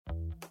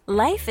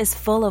Life is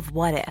full of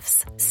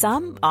what-ifs.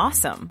 Some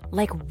awesome,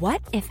 like what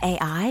if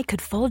AI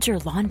could fold your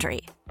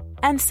laundry?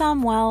 And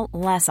some, well,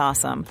 less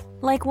awesome,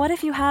 like what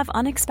if you have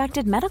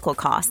unexpected medical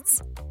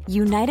costs?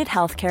 United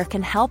Healthcare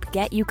can help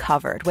get you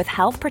covered with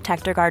Health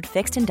Protector Guard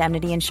fixed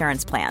indemnity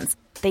insurance plans.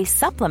 They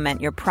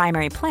supplement your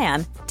primary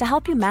plan to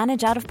help you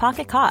manage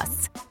out-of-pocket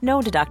costs.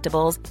 No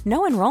deductibles,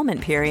 no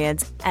enrollment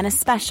periods, and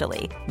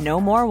especially no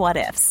more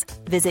what-ifs.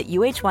 Visit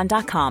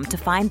uh1.com to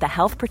find the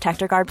Health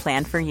Protector Guard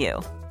plan for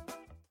you.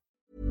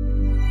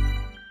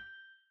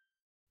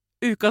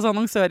 Ukas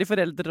annonsør i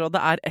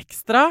Foreldrerådet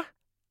Ekstra.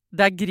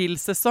 Det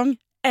grillsesong.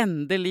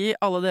 Endelig,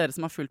 alle dere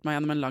som har fulgt meg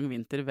gjennom en lang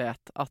vinter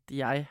vet at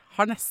jeg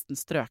har nesten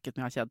strøket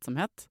med av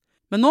kjedsomhet.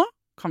 Men nå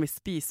kan vi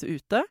spise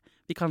ute,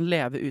 vi kan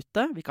leve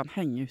ute, vi kan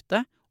henge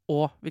ute,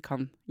 og vi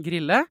kan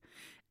grille.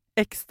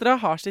 Ekstra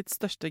har sitt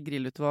største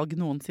grillutvalg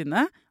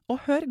noensinne,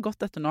 og hør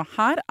godt etter nå.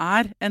 Her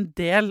en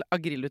del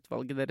av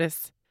grillutvalget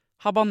deres.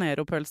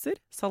 Habanero-pølser,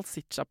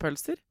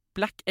 salsiccia-pølser,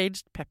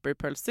 black-aged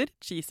pepper-pølser,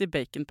 cheesy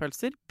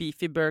bacon-pølser,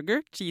 beefy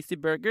burger, cheesy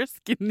burger,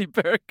 skinny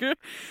burger,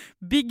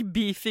 big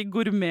beefy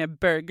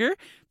gourmet-burger,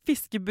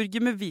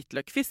 fiskeburger med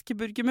hvitløk,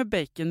 fiskeburger med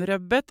bacon,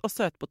 rødbet og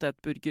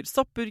søtpotetburger,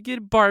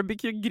 soppburger,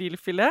 barbecue,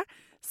 grillfilet,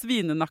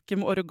 svinenakke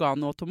med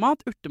oregano og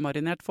tomat,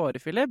 urtemarinert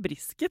fårefilet,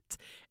 brisket,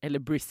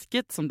 eller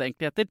brisket som det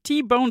egentlig heter,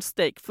 T-bone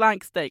steak,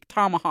 flank steak,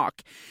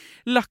 tomahawk,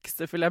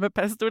 laksefilet med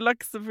pesto,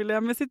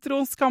 laksefilet med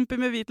sitron, scampi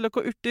med hvitløk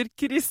og urter,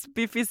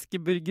 crispy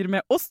fiskeburger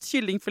med ost,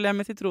 kyllingfilet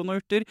med sitron og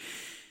urter,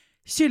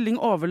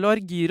 kylling overlår,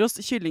 gyros,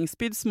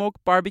 kyllingspyd,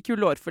 smoke, barbecue,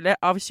 lårfilet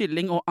av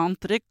kylling og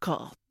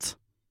entrecôte.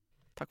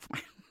 Takk for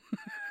meg.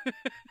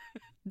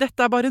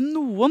 Dette bare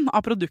noen av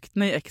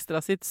produktene i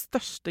Ekstra sitt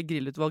største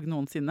grillutvalg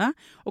noensinne,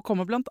 og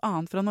kommer blant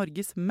annet fra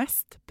Norges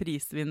mest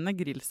prisvinnende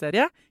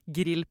grillserie,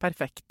 Grill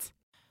Perfekt.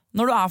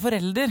 Når du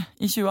forelder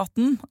i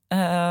 2018,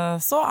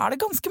 så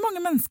det ganske mange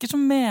mennesker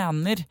som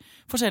mener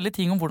forskjellige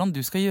ting om hvordan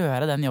du skal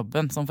gjøre den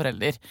jobben som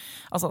forelder.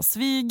 Altså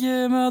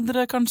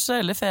svigermødre kanskje,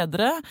 eller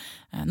fedre,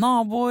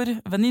 naboer,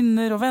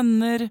 venninner og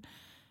venner.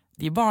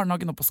 De i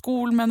barnehagen og på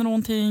skolen mener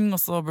noen ting, og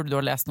så burde du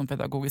ha lest noen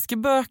pedagogiske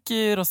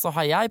bøker, og så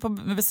har jeg på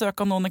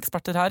besøk av noen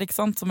eksperter her, ikke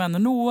sant, som mener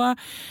noe.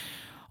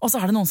 Og så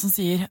det noen som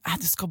sier,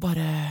 du skal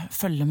bare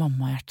følge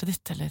mamma-hjertet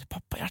ditt, eller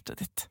pappa-hjertet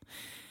ditt.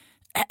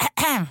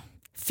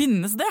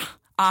 Finnes det?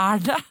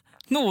 Det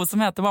noe som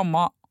heter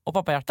mamma- og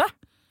pappa-hjerte?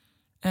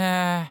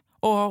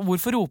 Og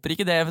hvorfor roper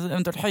ikke det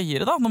eventuelt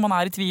høyere da, når man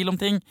i tvil om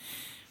ting?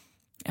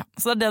 Ja,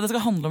 så det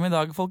skal handle om i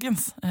dag,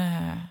 folkens.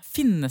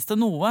 Finnes det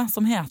noe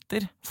som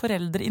heter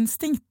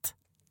foreldreinstinkt?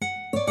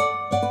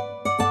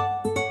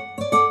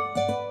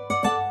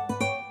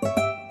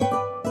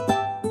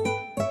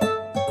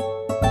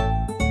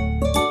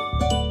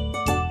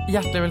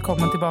 Hjertelig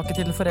velkommen tilbake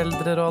til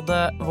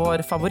Foreldrerådet,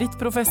 vår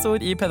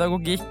favorittprofessor i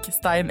pedagogikk,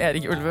 Stein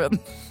Erik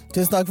Ulven.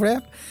 Tusen takk for det.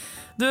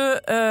 Du,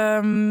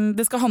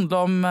 det skal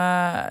handle om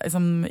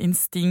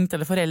instinkt,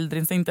 eller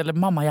foreldreinstinkt, eller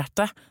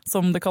mammahjerte,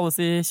 som det kalles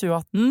i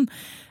 2018.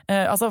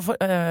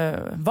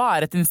 Hva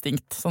et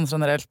instinkt, sånn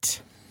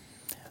generelt?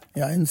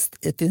 Ja,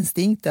 et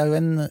instinkt jo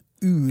en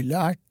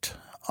ulært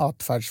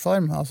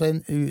atferdsform,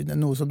 altså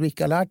noe som du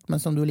ikke har lært,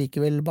 men som du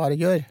likevel bare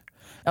gjør.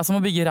 Ja, som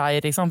å bygge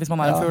reir, ikke sant, hvis man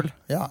en fugl.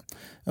 Ja,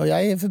 og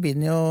jeg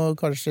forbinder jo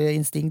kanskje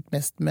instinkt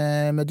mest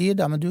med dyr,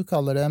 da, men du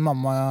kaller det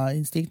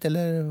mamma-instinkt,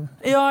 eller?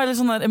 Ja, eller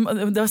sånn der,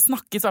 det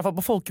snakkes i hvert fall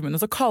på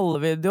folkemunne, så kaller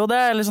vi det jo det,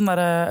 eller sånn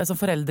der,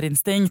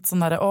 foreldreinstinkt,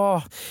 sånn der,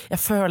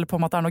 jeg føler på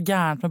meg at det noe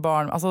gærent med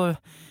barn, altså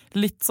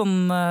litt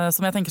sånn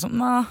som jeg tenker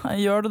sånn, nei,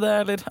 gjør du det,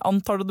 eller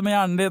antar du det med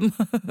hjernen din?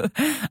 Det,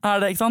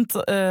 ikke sant?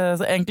 Så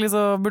egentlig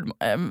så burde,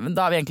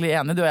 da vi egentlig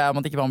enige, du og jeg, om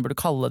at ikke man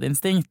burde kalle det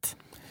instinkt.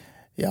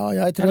 Ja,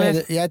 jeg tror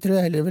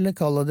jeg heller ville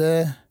kalle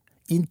det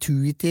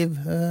intuitiv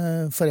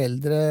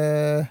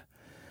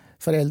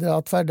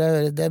foreldreatferd.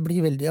 Det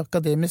blir veldig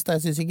akademisk.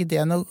 Jeg synes ikke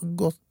det noe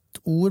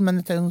godt ord, men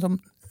som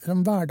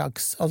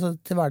hverdags, altså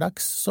til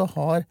hverdags så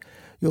har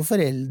jo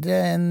foreldre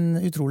en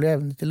utrolig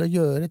evne til å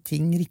gjøre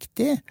ting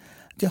riktig.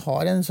 De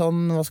har en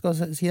sånn,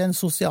 en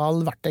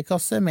sosial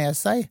verktøykasse med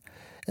seg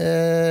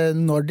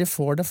når de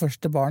får det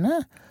første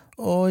barnet,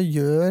 og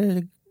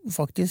gjør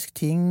faktisk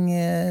ting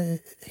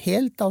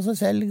helt av seg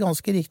selv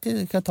ganske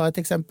riktig. Skal jeg ta et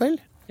eksempel?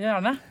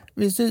 Gjerne.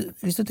 Hvis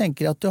du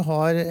tenker at du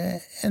har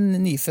en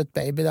nyfødt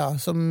baby da,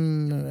 som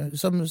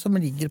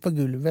ligger på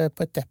gulvet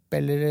på et teppe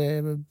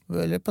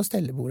eller på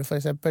stellebordet for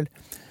eksempel,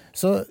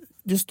 så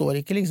du står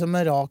ikke liksom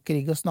med rak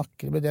rygg og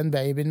snakker med den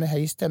babyen med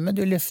høy stemme.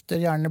 Du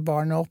løfter gjerne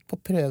barnet opp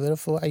og prøver å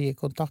få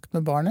øyekontakt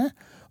med barnet,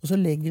 og så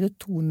legger du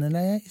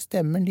tonene i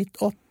stemmen litt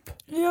opp.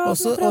 Ja, og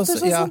så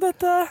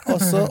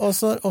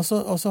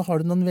har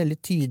du noen veldig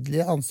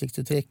tydelige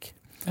ansiktsuttrykk.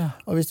 Ja.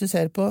 Og hvis du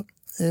ser på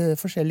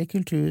forskjellige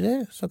kulturer,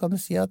 så kan du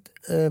si at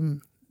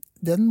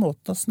den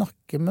måten å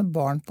snakke snakke med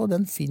barn på,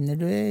 den finner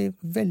du i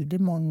veldig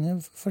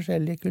mange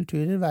forskjellige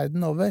kulturer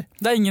verden over.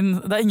 Det er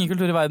ingen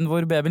kultur i verden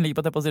hvor babyen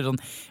ligger på teppet og sier sånn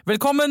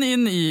 'Velkommen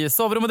inn i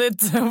soverommet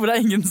ditt', hvor det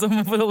er ingen som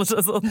forholder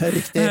seg sånn.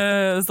 Riktig.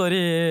 Står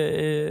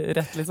i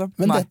rett, liksom.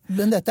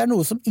 Men dette er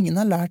noe som ingen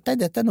har lært deg,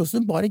 dette er noe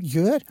som du bare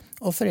gjør,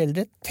 og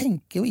foreldre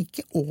tenker jo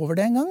ikke over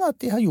det engang, at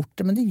de har gjort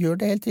det, men de gjør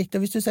det helt riktig.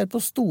 Og hvis du ser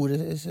på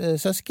store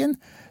søsken,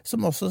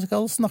 som også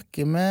skal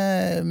snakke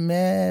med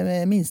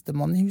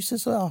minstemann i huset,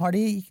 så har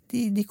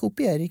de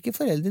kopierer ikke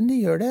foreldrene,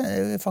 de gjør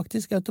det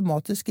faktisk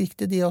automatisk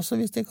riktig de også,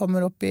 hvis de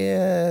kommer opp i,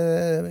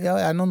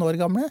 er noen år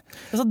gamle.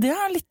 Altså, det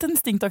er litt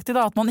instinktaktig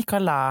da, at man ikke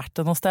har lært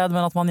det noe sted,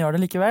 men at man gjør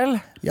det likevel.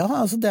 Ja,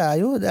 altså det er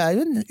jo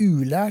en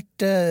ulært,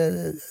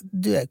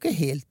 du er jo ikke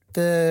helt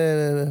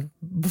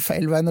på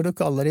feil vei når du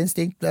kaller det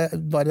instinkt, det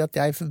er bare at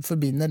jeg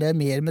forbinder det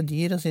mer med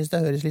dyr og synes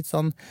det høres litt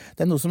sånn,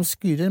 det er noe som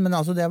skurrer, men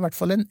altså det er i hvert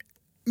fall en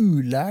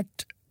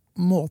ulært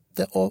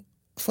måte å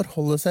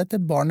forholde seg til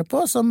barnet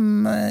på,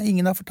 som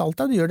ingen har fortalt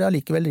deg, du gjør det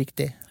allikevel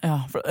riktig. Ja,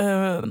 for,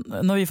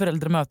 når vi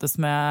foreldre møtes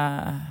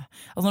med,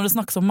 altså når det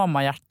snakkes om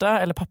mammahjerte,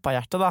 eller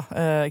pappahjerte da,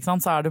 ikke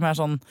sant, så er det mer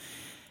sånn,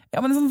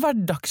 ja, men sånn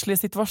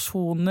hverdagslige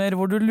situasjoner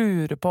hvor du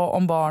lurer på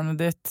om barnet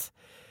ditt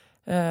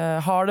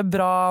har det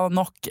bra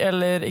nok,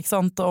 eller ikke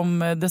sant, om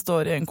det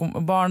står i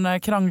barnet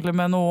krangler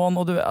med noen,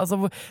 og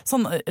altså,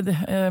 sånn,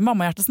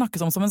 mammahjertet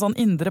snakkes om en sånn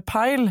indre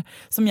peil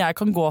som jeg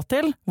kan gå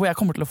til, hvor jeg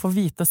kommer til å få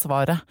vite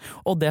svaret,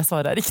 og det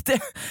svaret er riktig.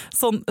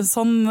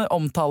 Sånn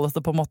omtales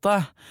det på en måte.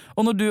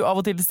 Og når du av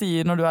og til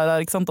sier når du er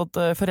der, ikke sant,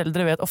 at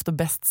foreldre vet ofte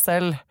best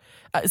selv,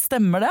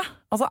 stemmer det?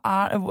 Altså,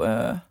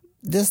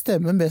 det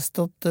stemmer best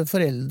at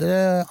foreldre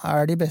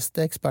er de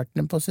beste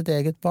ekspertene på sitt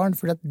eget barn,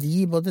 fordi at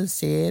de både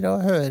ser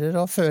og hører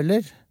og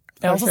føler.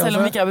 Ja, altså selv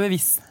om de ikke er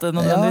bevisst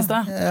nødvendigvis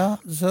det. Ja,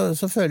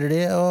 så føler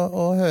de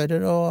og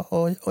hører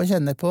og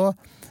kjenner på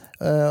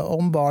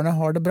om barnet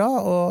har det bra,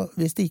 og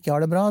hvis de ikke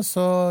har det bra,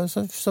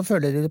 så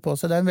føler de det på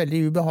seg. Det er en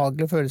veldig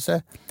ubehagelig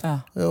følelse,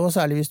 og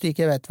særlig hvis du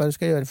ikke vet hva du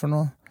skal gjøre for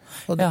noe.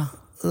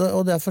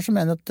 Og derfor så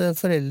mener jeg at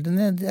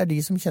foreldrene er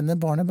de som kjenner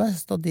barnet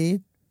best, og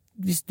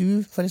hvis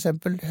du for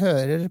eksempel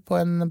hører på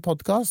en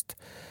podcast,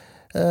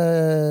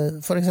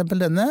 for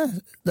eksempel denne,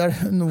 der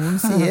noen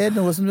sier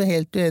noe som du er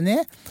helt uenig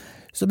i,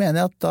 så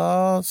mener jeg at da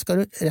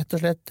skal du rett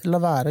og slett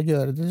la være å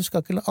gjøre det. Du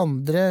skal ikke la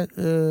andre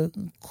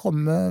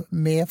komme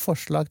med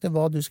forslag til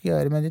hva du skal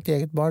gjøre med ditt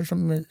eget barn,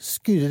 som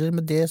skurrer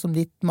med det som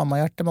ditt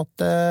mammahjerte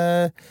måtte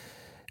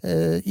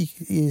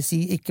si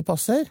ikke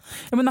passer.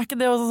 Ja, men er ikke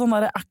det også sånn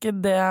der, er ikke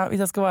det,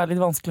 hvis jeg skal være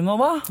litt vanskelig nå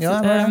da,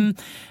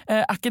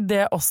 er ikke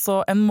det også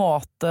en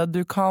måte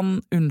du kan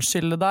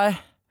unnskylde deg?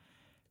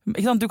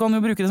 Ikke sant? Du kan jo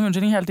bruke det som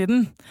unnskyldning hele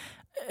tiden.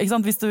 Ikke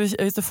sant?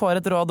 Hvis du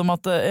får et råd om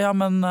at ja,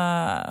 men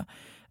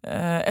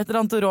et eller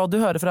annet råd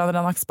du hører fra en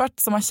eller annen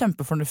ekspert som er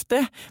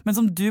kjempefornuftig, men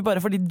som du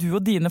bare fordi du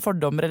og dine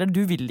fordommer, eller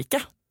du vil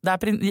ikke.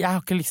 Jeg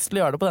har ikke lyst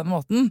til å gjøre det på den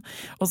måten.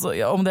 Og så,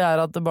 om det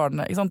er at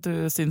barnet, ikke sant?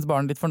 Du synes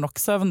barnet ditt får nok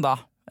søvn da,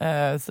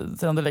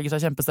 selv om det legger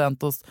seg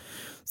kjempesent og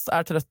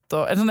er trøtt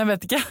eller sånn, jeg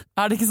vet ikke.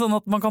 Er det ikke sånn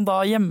at man kan da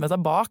gjemme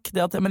seg bak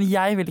det at men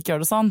jeg vil ikke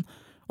gjøre det sånn,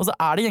 og så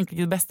er det egentlig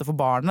ikke det beste for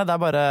barnet, det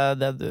er bare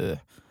det du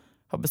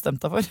har bestemt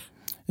deg for?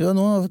 Jo,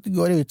 nå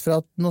går det ut fra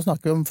at nå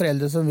snakker vi om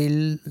foreldre som vil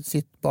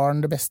sitt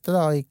barn det beste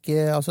da,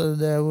 ikke, altså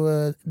det er jo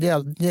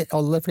de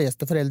aller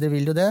fleste foreldre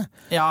vil jo det,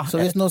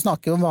 så hvis nå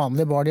snakker vi om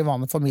vanlige barn i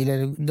vanlige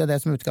familier, det er det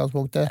som er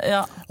utgangspunktet,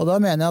 og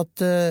da mener jeg at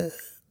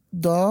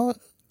da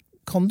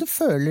kan du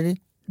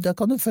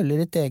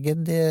følge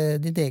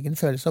ditt egen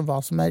følelse av hva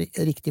som er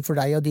riktig for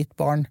deg og ditt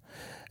barn.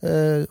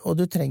 Og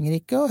du trenger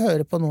ikke å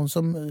høre på noen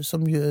som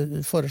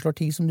foreslår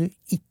ting som du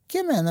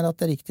ikke mener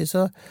at er riktig.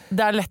 Så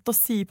det er lett å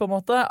si på en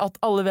måte at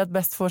alle vet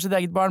best for sitt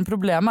eget barn.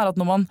 Problemet er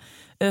at når man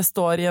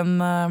står i en...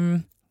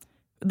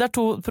 Det er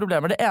to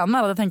problemer. Det ene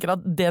er at jeg tenker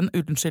at den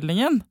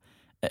unnskyldningen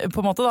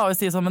på en måte da, å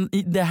si sånn, men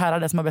det her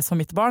er det som er best for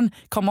mitt barn,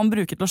 kan man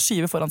bruke til å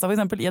skyve foran seg, for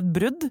eksempel i et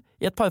brudd,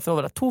 i et parforhold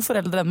hvor det er to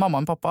foreldre, en mamma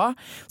og en pappa,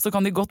 så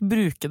kan de godt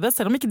bruke det,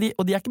 selv om ikke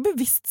og de er ikke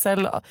bevisst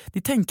selv,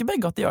 de tenker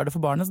begge at de gjør det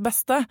for barnets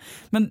beste,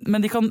 men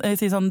de kan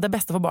si sånn, det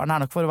beste for barnet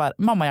er nok for å være,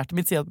 mammahjertet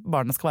mitt sier at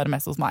barnet skal være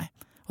mest hos meg,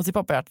 og sier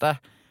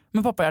pappahjertet,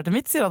 men pappahjertet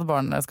mitt sier at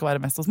barnet skal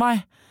være mest hos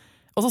meg.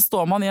 Og så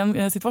står man i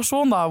en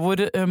situasjon da, hvor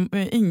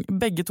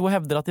begge to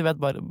hevder at de vet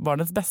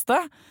barnets beste,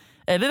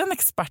 eller en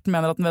ekspert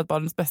mener at den vet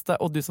barnets beste,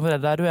 og du som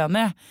foreldre er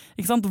uenig.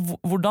 Ikke sant?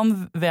 Hvordan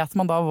vet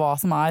man da hva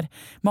som er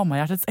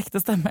mammahjertets ekte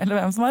stemme, eller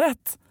hvem som har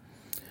rett?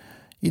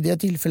 I det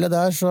tilfellet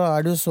der så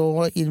er du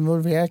så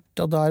involvert,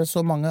 og da er det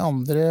så mange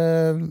andre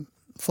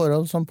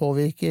forhold som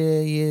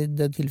påvirker i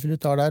det tilfellet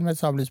du tar der med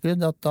et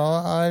samlivsbrudd, at da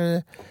er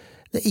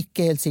det er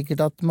ikke helt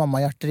sikkert at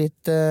mammahjertet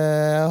ditt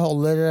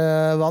holder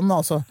vann,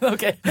 altså.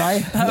 Okay. Nei,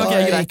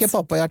 ikke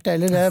pappahjertet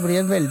heller. Det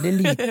blir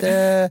det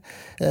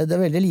er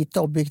veldig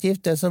lite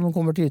objektivt, det som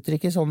kommer til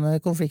uttrykk i sånne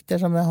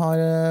konflikter som jeg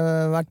har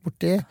vært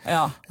borti.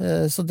 Ja.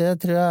 Så det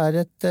tror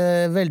jeg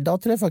er da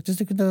tror jeg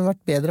faktisk det kunne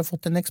vært bedre å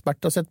fått en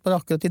ekspert og sett på det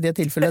akkurat i det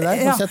tilfellet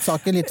der, og sett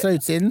saken litt fra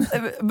utsiden.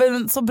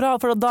 Men så bra,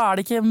 for da er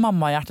det ikke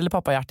mammahjerte eller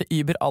pappahjerte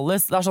über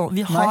alles. Det er sånn,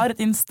 vi har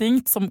et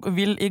instinkt som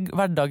vil i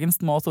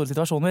hverdagens små og store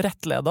situasjoner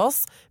rettlede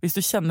oss, hvis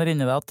du kjenner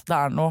inni deg at det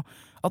er noe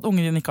at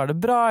ungen din ikke har det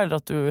bra, eller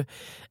at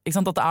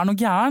at det noe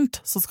gærent,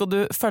 så skal du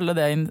følge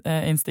det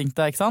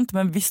instinktet, ikke sant?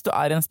 Men hvis du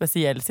i en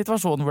spesiell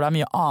situasjon hvor det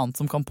mye annet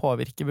som kan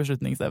påvirke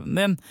beslutningsevnen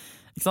din,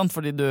 ikke sant?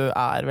 Fordi du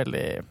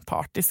veldig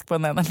partisk på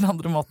en eller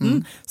andre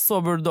måten, så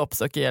burde du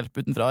oppsøke hjelp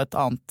utenfra et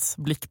annet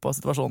blikk på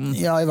situasjonen.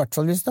 Ja, i hvert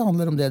fall hvis det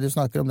handler om det du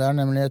snakker om der,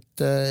 nemlig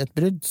et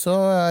brudd, så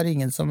det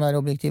ingen som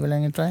objektive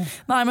lenger, tror jeg.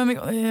 Nei, men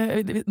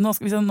nå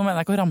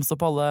mener jeg ikke å ramse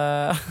opp alle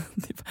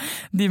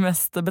de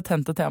mest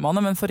betente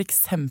temaene, men for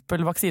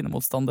eksempel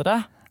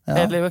vaksinemotstandere,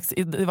 eller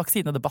i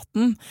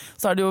vaksinedebatten,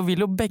 så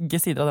vil jo begge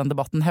sider av den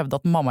debatten hevde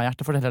at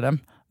mammahjertet forteller dem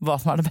hva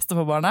som det beste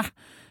for barnet.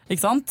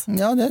 Ikke sant?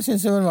 Ja, det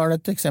synes jeg var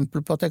et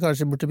eksempel på at jeg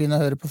kanskje burde begynne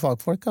å høre på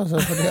fagfolk. Altså,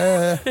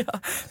 ja,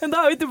 men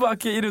da vi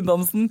tilbake i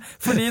runddansen,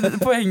 fordi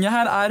poenget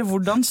her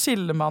hvordan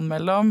skiller man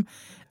mellom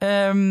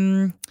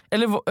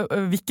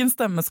eller hvilken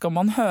stemme skal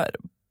man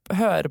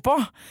høre på?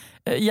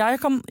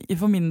 Jeg kan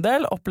for min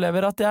del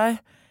opplever at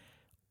jeg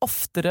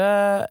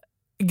oftere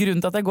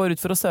grunnen til at jeg går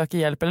ut for å søke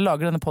hjelp eller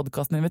lager denne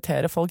podcasten og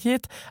inviterer folk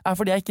hit,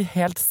 fordi jeg ikke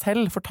helt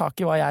selv får tak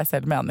i hva jeg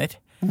selv mener.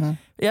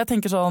 Jeg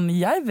tenker sånn,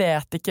 jeg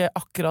vet ikke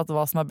akkurat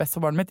hva som best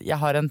for barnet mitt, jeg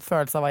har en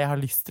følelse av hva jeg har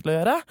lyst til å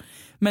gjøre,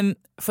 men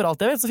for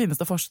alt jeg vet så finnes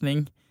det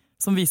forskning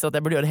som viser at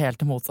jeg burde gjøre helt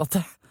det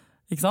motsatte.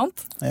 Ikke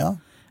sant? Ja.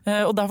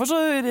 Og derfor så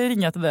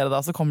ringer jeg til dere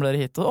da, så kommer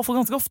dere hit, og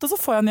ganske ofte så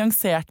får jeg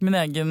nyansert min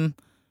egen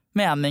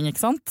mening,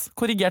 ikke sant?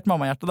 Korrigert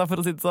mammahjertet da, for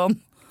å si det sånn.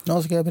 Nå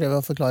skal jeg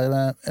prøve å forklare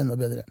meg enda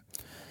bedre.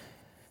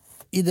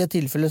 I det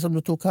tilfellet som du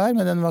tok her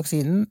med den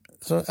vaksinen,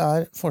 så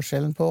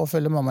forskjellen på å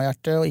følge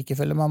mammahjertet og ikke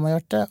følge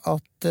mammahjertet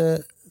at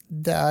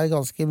det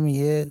ganske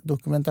mye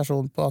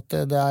dokumentasjon på at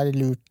det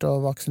lurt å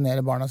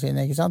vaksinere barna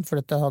sine, ikke sant?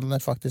 For dette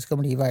handler faktisk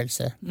om liv og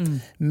helse.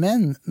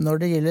 Men når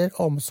det gjelder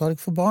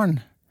omsorg for barn,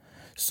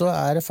 så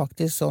det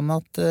faktisk sånn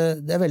at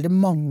det veldig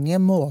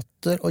mange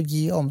måter å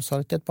gi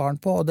omsorg til et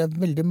barn på, og det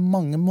veldig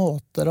mange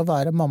måter å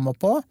være mamma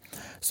på,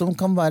 som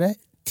kan være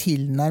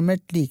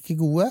tilnærmet like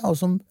gode, og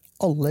som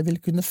alle vil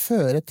kunne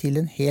føre til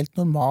en helt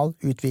normal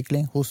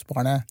utvikling hos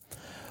barnet.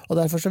 Og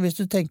derfor så hvis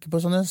du tenker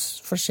på sånne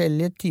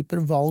forskjellige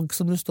typer valg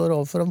som du står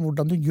overfor om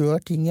hvordan du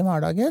gjør ting i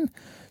hverdagen,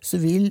 så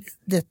vil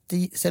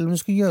dette, selv om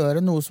du skulle gjøre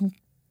noe som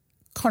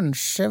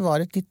kanskje var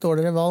et litt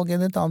dårligere valg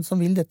enn et annet, så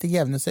vil dette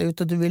jevne seg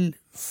ut, og du vil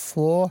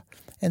få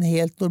en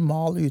helt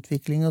normal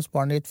utvikling hos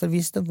barnet ditt. For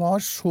hvis det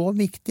var så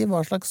viktig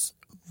hva slags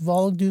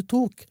valg du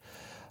tok,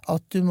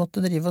 at du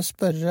måtte drive og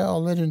spørre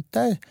alle rundt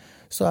deg,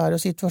 så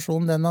jo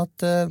situasjonen den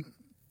at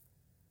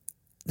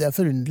det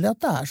forunderlig at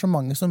det så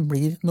mange som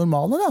blir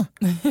normale, da.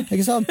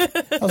 Ikke sant?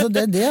 Altså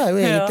det jo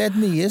egentlig et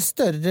mye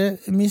større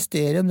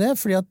mysterium det,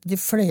 fordi at de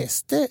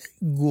fleste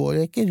går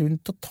jo ikke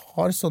rundt og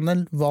tar sånne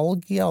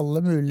valg i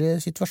alle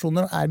mulige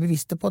situasjoner, og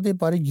bevisste på at de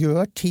bare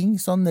gjør ting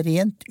sånn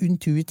rent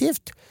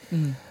intuitivt.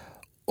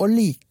 Og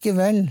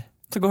likevel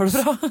så går det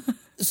bra.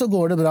 Så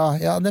går det bra.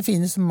 Ja, det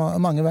finnes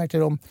mange veier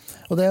til rom.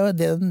 Og det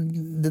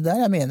det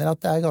der jeg mener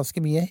at det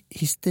ganske mye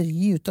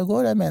hysteri ute og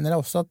går. Jeg mener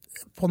også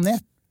at på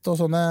nett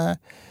og sånne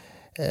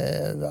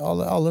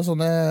alle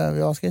sånne,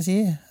 hva skal jeg si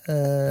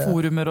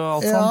forumer og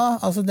alt sånt. Ja,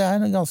 altså det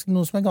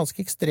noe som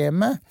ganske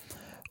ekstreme,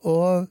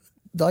 og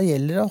da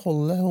gjelder det å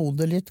holde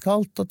hodet litt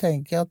kaldt og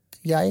tenke at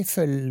jeg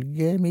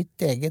følger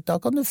mitt eget, da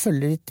kan du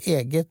følge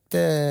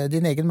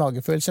din egen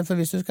magefølelse, for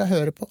hvis du skal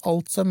høre på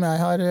alt som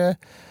jeg har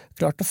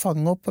klart å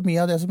fange opp, og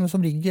mye av det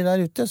som ligger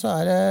der ute, så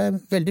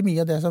det veldig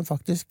mye av det som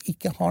faktisk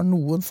ikke har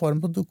noen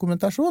form på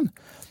dokumentasjon.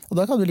 Og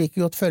da kan du like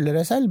godt følge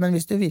deg selv, men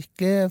hvis du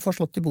virkelig får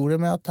slått i bordet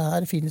med at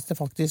her finnes det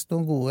faktisk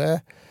noen gode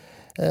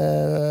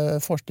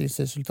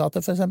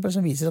forskningsresultater for eksempel,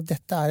 som viser at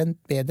dette en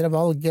bedre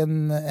valg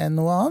enn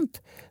noe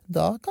annet,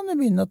 da kan du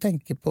begynne å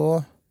tenke på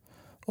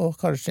å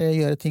kanskje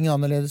gjøre ting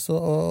annerledes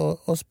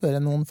og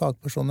spørre noen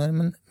fagpersoner.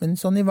 Men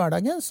sånn i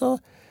hverdagen så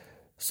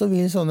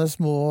vil sånne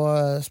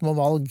små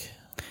valg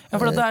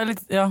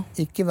litt,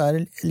 ikke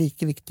være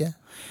like viktige.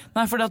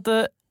 Nei, for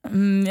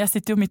jeg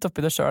sitter jo midt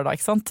oppi det selv da,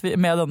 ikke sant?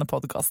 Med denne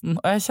podcasten,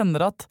 og jeg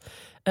kjenner at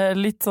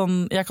litt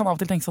sånn, jeg kan av og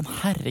til tenke sånn,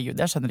 herregud,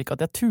 jeg skjønner ikke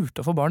at jeg turte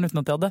å få barn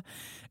uten at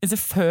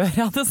før jeg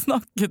hadde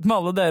snakket med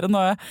alle dere. Nå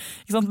har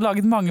jeg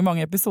laget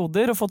mange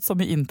episoder og fått så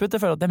mye input.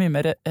 Jeg føler at jeg er mye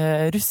mer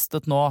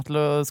rustet nå til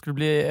å skulle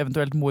bli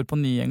eventuelt mor på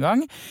ny en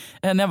gang,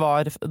 enn jeg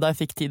var da jeg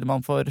fikk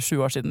Tidemann for 7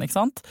 år siden, ikke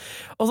sant?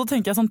 Og så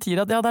tenker jeg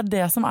samtidig at det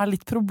det som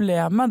litt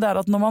problemet, det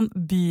at når man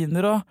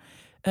begynner å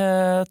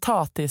ta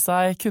til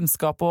seg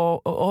kunnskap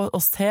og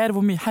ser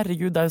hvor mye,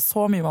 herregud, det jo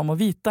så mye man må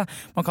vite.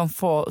 Man kan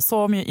få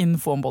så mye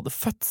info om både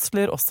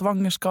fødsler og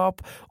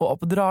svangerskap og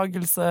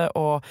oppdragelse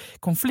og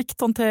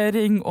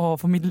konflikthåndtering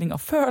og formidling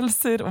av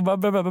følelser og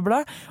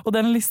bla. Og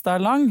den lista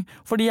lang,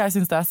 fordi jeg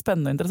synes det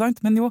spennende og interessant,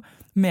 men jo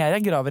mer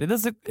jeg graver i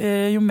det, så,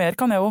 jo mer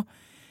kan jeg jo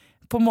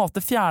på en måte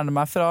fjerne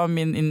meg fra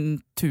min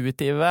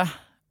intuitive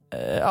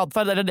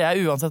atferd, eller det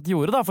jeg uansett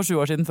gjorde da for 7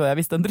 år siden før jeg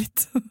visste en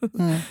dritt.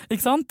 Ikke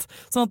sant?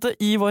 Sånn at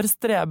i vår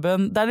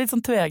streben, det litt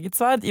sånn tveget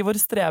sverd, i vår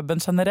streben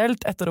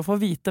generelt etter å få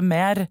vite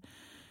mer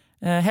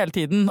hele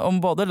tiden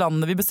om både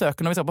landene vi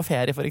besøker når vi skal på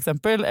ferie for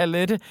eksempel,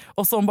 eller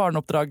også om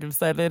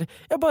barneoppdragelse, eller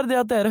bare det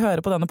at dere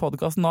hører på denne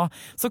podcasten nå,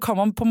 så kan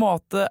man på en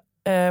måte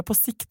på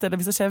sikt, eller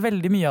hvis det skjer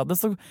veldig mye av det,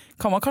 så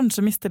kan man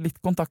kanskje miste litt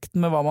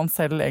kontakten med hva man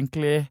selv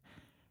egentlig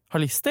har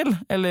lyst til,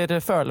 eller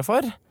føler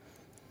for.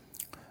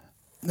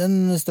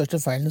 Den største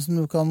feilen som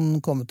du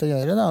kan komme til å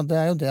gjøre, da,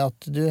 det jo det at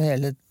du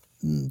hele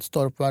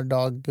står opp hver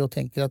dag og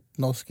tenker at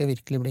nå skal jeg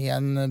virkelig bli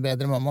en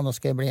bedre mamma, nå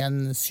skal jeg bli en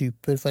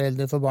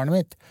superforelder for barnet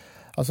mitt.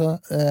 Altså,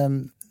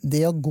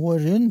 det å gå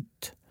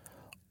rundt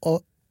og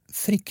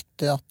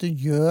frykte at du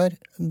gjør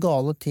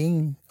gale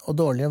ting og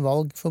dårlige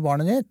valg for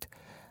barnet ditt,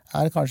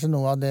 kanskje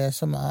noe av det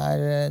som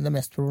det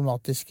mest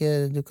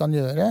problematiske du kan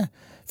gjøre.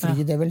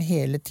 Fordi det vil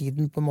hele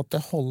tiden på en måte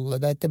holde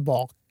deg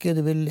tilbake.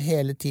 Du vil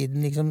hele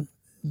tiden liksom,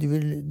 du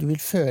vil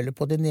føle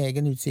på din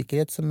egen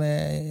usikkerhet som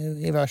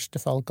i verste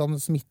fall kan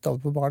smitte over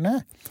på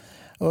barnet.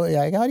 Og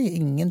jeg har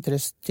ingen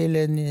trøst til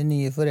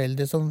nye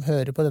foreldre som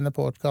hører på denne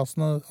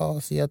podcasten og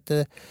sier at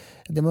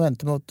de må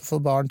vente med å få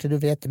barn til du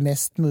vet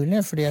mest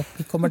mulig, fordi at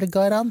de kommer til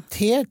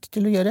garantert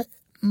til å gjøre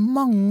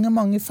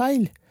mange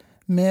feil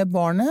med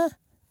barnet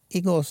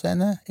i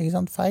gåseøyne, ikke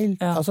sant? Feil.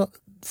 Ja. Altså,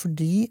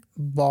 fordi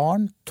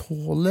barn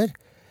tåler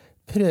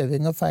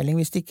prøving og feiling.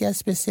 Hvis det ikke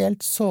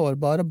spesielt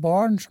sårbare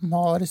barn som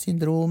har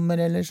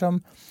syndromer, eller som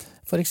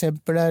for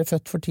eksempel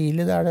født for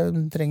tidlig, der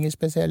de trenger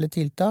spesielle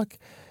tiltak,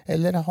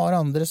 eller har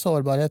andre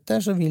sårbarheter,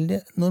 så vil de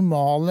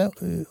normale,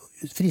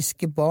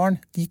 friske barn,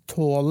 de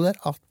tåler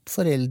at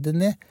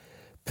foreldrene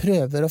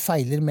prøver og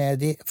feiler med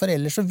de. For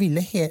ellers så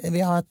ville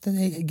vi ha hatt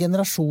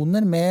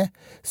generasjoner med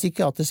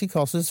psykiatriske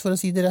kasus, for å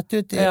si det rett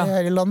ut,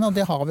 her i landet, og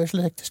det har vi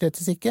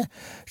slett ikke.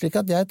 Slik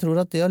at jeg tror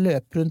at det å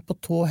løpe rundt på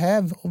tå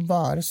hev og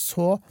være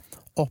så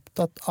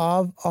opptatt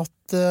av at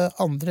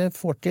andre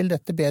får til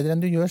dette bedre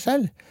enn du gjør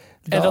selv.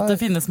 Eller at det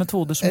finnes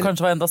metoder som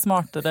kanskje var enda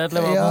smartere,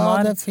 eller hva man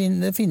har?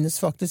 Det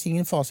finnes faktisk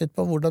ingen fasit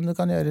på hvordan du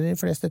kan gjøre de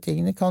fleste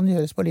tingene. Det kan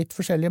gjøres på litt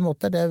forskjellige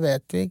måter, det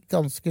vet vi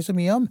ganske så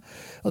mye om.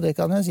 Og det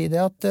kan jeg si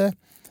det at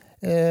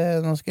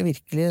nå skal jeg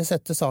virkelig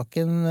sette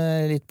saken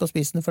litt på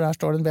spissen, for der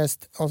står den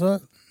best. Altså,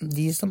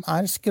 de som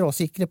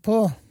skråsikre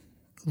på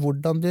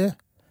hvordan du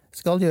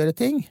skal gjøre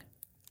ting,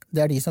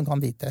 det de som kan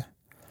vite.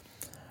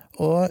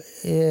 Og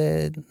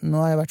nå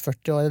har jeg vært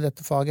 40 år i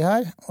dette faget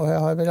her, og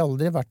jeg har vel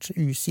aldri vært så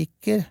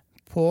usikker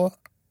på,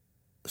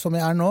 som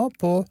jeg nå,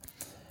 på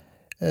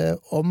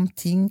om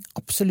ting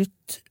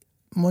absolutt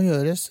må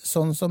gjøres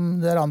sånn som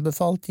det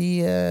anbefalt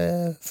i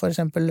for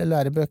eksempel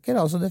lærebøker.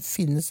 Altså det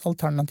finnes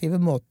alternative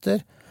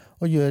måter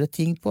å gjøre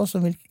ting på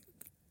som vil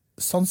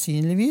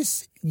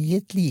sannsynligvis gi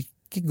et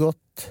like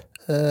godt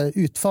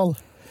utfall.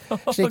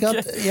 Slik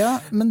at,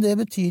 men det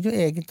betyr jo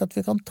egentlig at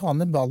vi kan ta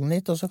ned ballen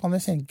litt, og så kan vi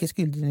senke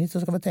skuldrene litt,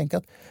 og så kan vi tenke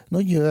at nå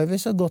gjør vi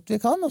så godt vi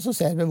kan, og så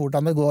ser vi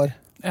hvordan det går.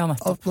 Ja,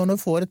 at når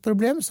du får et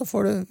problem, så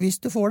får du,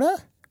 hvis du får det,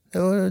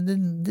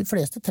 de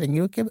fleste trenger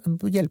jo ikke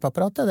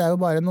hjelpeapparatet, det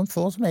jo bare noen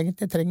få som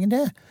egentlig trenger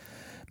det.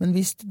 Men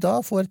hvis du da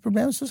får et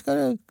problem, så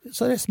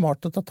det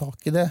smart å ta tak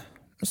i det.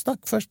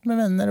 Snakk først med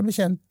venner og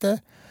bekjente,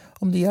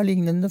 om de har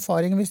lignende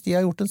erfaringer. Hvis de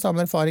har gjort den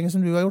samme erfaringen som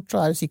du har gjort,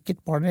 så det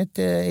sikkert barnet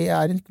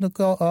ditt noe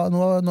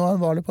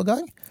alvorlig på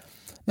gang.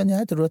 Men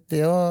jeg tror at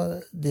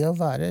det å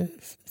være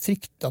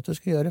frykte at du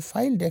skal gjøre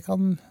feil, det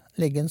kan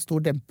legge en stor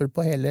demper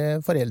på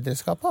hele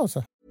foreldreskapet,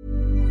 altså.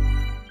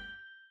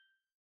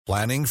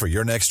 Planning for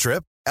your next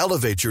trip?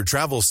 Elevate your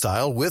travel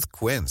style with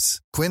Quince.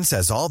 Quince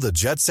has all the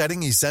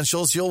jet-setting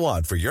essentials you'll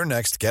want for your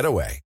next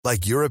getaway,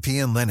 like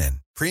European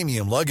linen,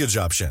 premium luggage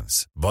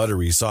options,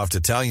 buttery soft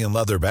Italian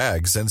leather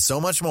bags, and so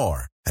much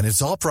more. And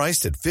it's all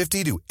priced at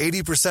 50 to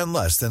 80%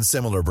 less than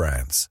similar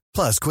brands.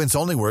 Plus, Quince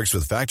only works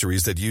with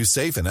factories that use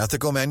safe and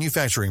ethical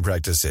manufacturing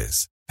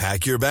practices.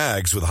 Pack your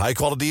bags with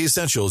high-quality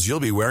essentials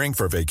you'll be wearing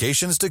for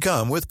vacations to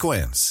come with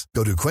Quince.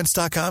 Go to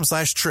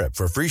quince.com/trip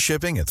for free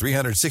shipping and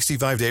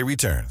 365-day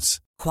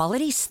returns.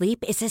 Quality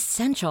sleep is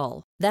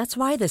essential. That's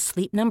why the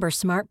Sleep Number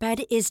Smart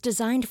Bed is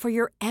designed for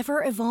your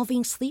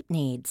ever-evolving sleep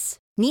needs.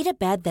 Need a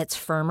bed that's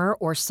firmer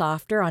or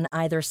softer on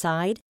either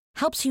side?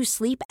 Helps you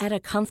sleep at a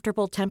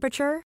comfortable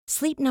temperature?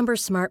 Sleep Number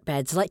Smart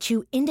Beds let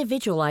you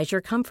individualize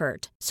your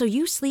comfort, so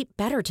you sleep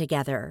better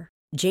together.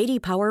 J.D.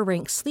 Power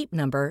ranks Sleep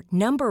Number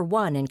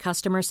 #1 in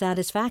customer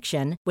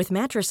satisfaction with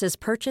mattresses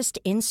purchased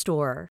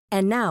in-store.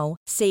 And now,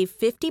 save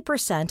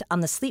 50%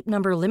 on the Sleep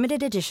Number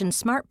Limited Edition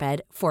Smart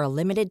Bed for a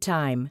limited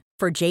time.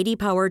 For J.D.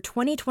 Power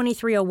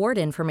 2023 award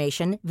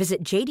information,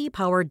 visit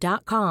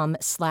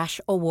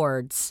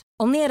jdpower.com/awards.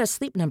 Only at a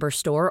Sleep Number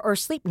store or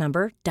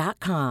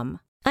sleepnumber.com.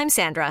 I'm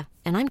Sandra,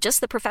 and I'm just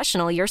the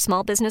professional your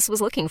small business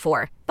was looking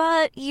for.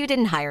 But you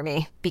didn't hire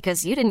me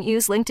because you didn't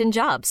use LinkedIn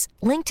Jobs.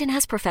 LinkedIn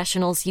has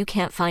professionals you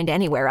can't find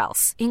anywhere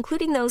else,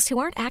 including those who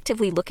aren't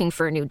actively looking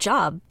for a new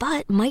job,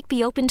 but might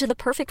be open to the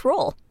perfect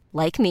role,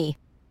 like me.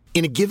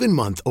 In a given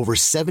month, over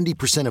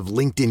 70% of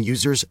LinkedIn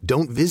users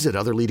don't visit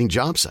other leading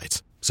job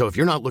sites. So if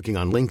you're not looking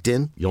on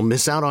LinkedIn, you'll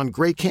miss out on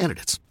great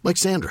candidates, like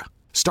Sandra.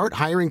 Start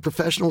hiring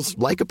professionals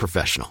like a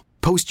professional.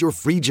 Post your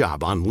free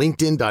job on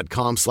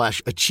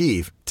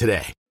linkedin.com/achieve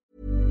today.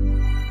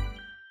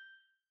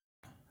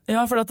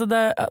 Ja, for det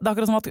er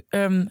akkurat som at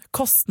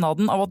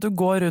kostnaden av at du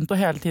går rundt og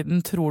hele tiden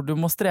tror du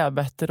må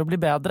strebe etter å bli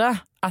bedre,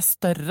 er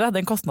større.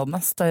 Den kostnaden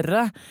er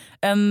større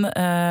enn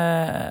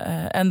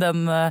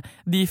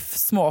de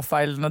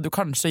småfeilene du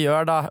kanskje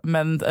gjør da,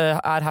 men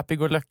er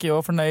happy-go-lucky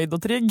og fornøyd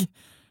og trygg.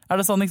 Er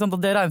det sånn, ikke sant,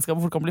 at det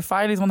regnskapet fort kan bli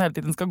feil, hvis man hele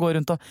tiden skal gå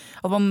rundt og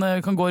at man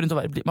kan gå rundt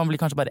og man blir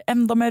kanskje bare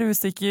enda mer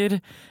usikker.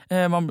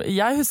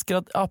 Jeg husker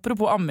at,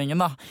 apropos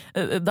ammingen da,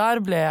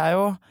 der ble jeg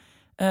jo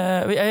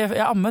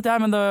jeg ammet,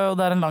 men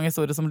det er en lang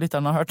historie som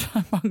lytterne har hørt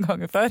mange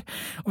ganger før.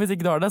 Og hvis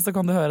ikke du har det, så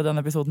kan du høre den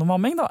episoden om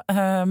amming da.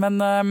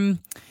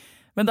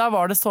 Men der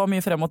var det så mye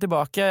frem og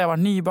tilbake. Jeg var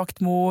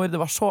nybakt mor, det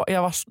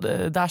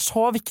er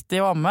så viktig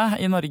å amme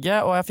i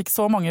Norge, og jeg fikk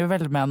så mange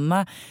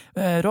velmenende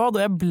råd,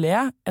 og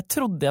jeg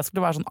trodde jeg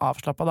skulle være sånn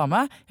avslappet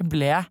dame. Jeg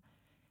ble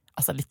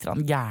altså litt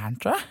gæren,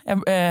 tror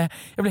jeg.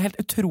 Jeg ble helt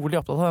utrolig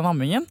opptatt av den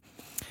ammingen.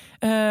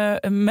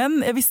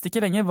 Men jeg visste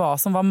ikke lenger hva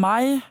som var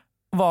meg,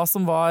 hva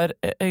som var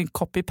en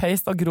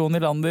copy-paste av Gro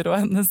Nylander og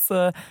hennes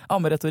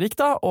ammeretorikk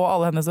da, og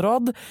alle hennes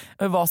råd,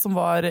 hva som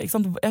var, ikke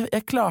sant?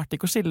 Jeg klarte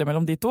ikke å skille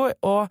mellom de to,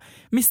 og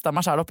mistet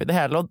meg selv oppi det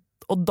hele,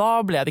 og da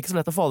ble det ikke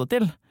så lett å få det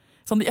til.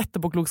 Sånn i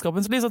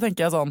etterpåklokskapens lys, så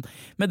tenker jeg sånn,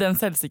 med den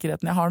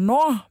selvsikkerheten jeg har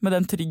nå, med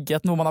den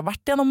tryggheten hvor man har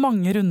vært gjennom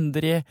mange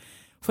runder i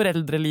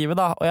foreldrelivet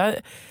da, og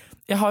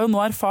jeg har jo nå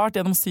erfart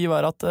gjennom 7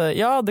 år at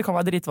ja, det kan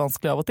være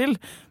dritvanskelig av og til,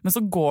 men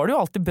så går det jo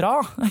alltid bra,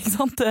 ikke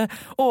sant? Det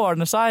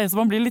ordner seg, så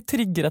man blir litt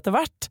tryggere etter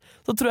hvert.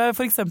 Så tror jeg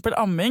for eksempel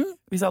amming,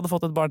 hvis jeg hadde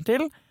fått et barn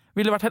til,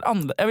 ville vært helt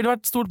annerledes. Jeg ville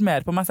vært stolt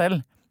mer på meg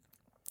selv,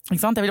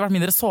 ikke sant? Jeg ville vært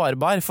mindre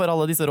sårbar for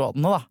alle disse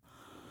rådene da.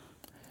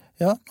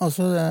 Ja,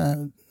 altså,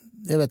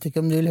 jeg vet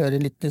ikke om du vil høre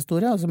en liten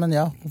historie, altså, men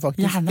ja,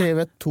 faktisk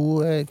skrevet 2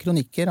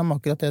 kronikker om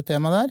akkurat det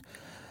temaet der,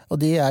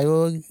 og de er jo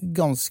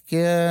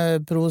ganske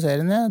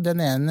provoserende.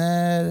 Den ene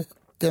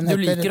du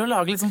liker å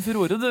lage litt sånn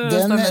furore, du.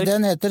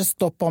 Den heter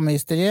Stopp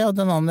ammehysteriet, og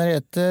den andre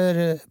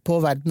heter På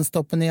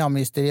verdenstoppen i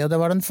ammehysteriet. Og det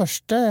var den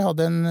første jeg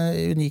hadde en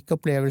unik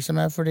opplevelse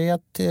med, fordi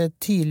at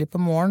tidlig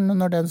på morgenen,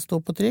 når den sto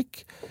på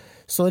trykk,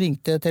 så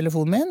ringte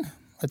telefonen min.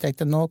 Jeg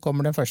tenkte, nå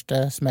kommer den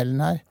første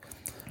smellen her.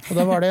 Og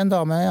da var det en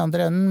dame i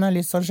andre enden med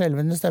litt sånn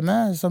skjelvende stemme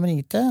som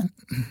ringte,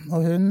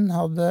 og hun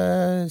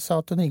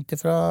sa at hun ringte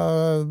fra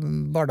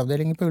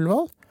barneavdelingen på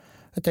Ullevål.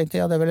 Jeg tenkte,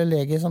 ja, det er vel en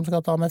lege som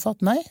skal ta meg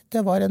fatt. Nei,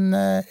 det var en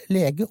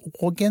lege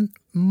og en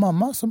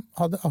mamma som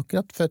hadde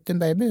akkurat født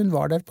en baby. Hun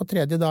var der på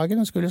 3.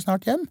 dagen, hun skulle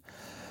snart hjem.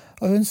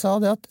 Og hun sa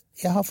det at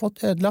jeg har fått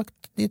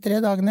ødelagt de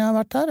 3 dagene jeg har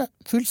vært her.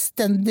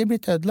 Fullstendig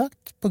blitt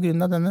ødelagt på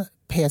grunn av denne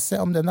PC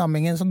om denne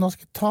ammingen. Så nå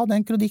skal jeg ta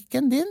den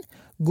kronikken din,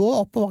 gå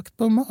opp på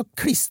vaktrommet og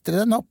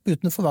klistre den opp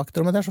utenfor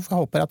vaktrommet der, så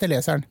håper jeg at jeg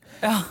leser den.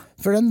 Ja.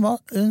 For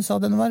hun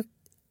sa den var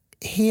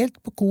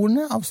helt på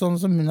kornet av sånn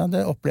som hun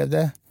hadde opplevd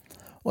det.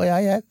 Og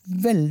jeg er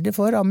veldig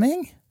for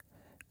amming,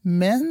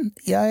 men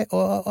jeg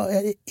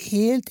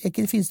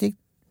finnes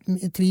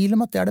ikke tvil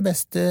om at det er det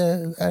beste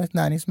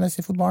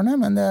ernæringsmessig for barnet,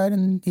 men det er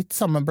en litt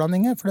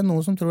sammenblanding her, for det er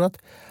noen som tror at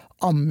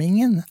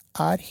ammingen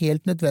er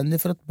helt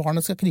nødvendig for at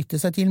barnet skal knytte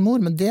seg til mor,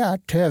 men det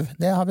er tøv.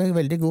 Det har vi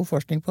veldig god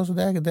forskning på, så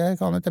det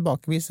kan vi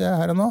tilbakevise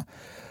her og nå.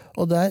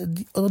 Og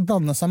å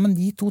blande sammen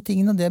de 2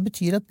 tingene, det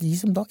betyr at de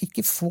som da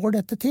ikke får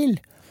dette til,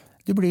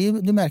 du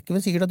merker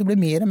vel sikkert at du blir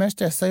mer og mer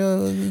stresset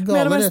og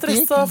mer og mer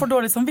stresset, for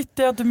dårlig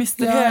samvittighet, at du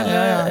mister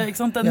ikke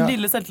sant? Den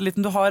lille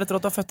selvtilliten du har etter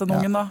at du har født den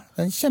ungen da. Det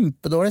er en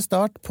kjempedårlig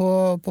start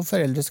på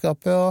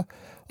foreldreskapet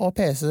og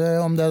PC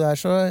om det der,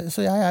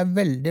 så jeg er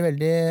veldig,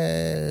 veldig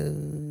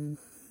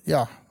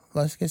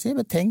hva skal jeg si,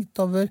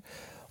 betenkt over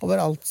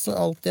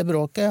alt det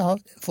bråket. Jeg har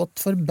fått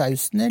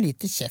forbausende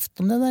lite kjeft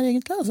om det der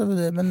egentlig, altså,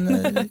 men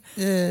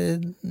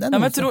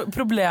men jeg tror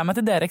problemet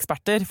til dere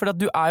eksperter, for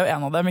du er jo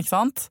en av dem, ikke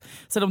sant?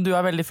 Selv om du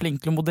er veldig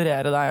flink til å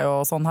moderere deg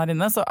og sånn her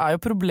inne, så er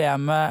jo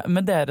problemet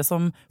med dere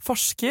som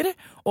forsker,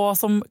 og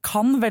som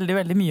kan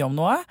veldig, veldig mye om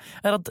noe,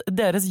 er at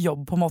deres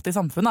jobb på en måte i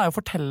samfunnet er jo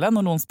å fortelle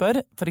når noen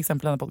spør, for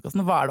eksempel denne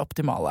podcasten, hva er det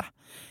optimale?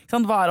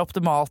 Hva er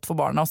optimalt for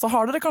barna? Og så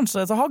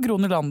har Gro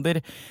Nylander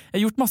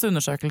gjort masse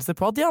undersøkelser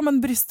på at ja,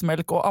 men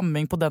brystmelk og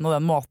amming på den og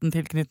den måten,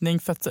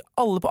 tilknytning, fødsel,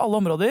 på alle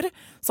områder,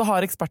 så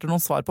har eksperter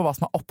noen svar på hva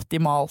som er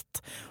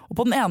optimalt. Og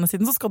på den ene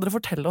siden så skal dere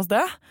fortelle oss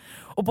det,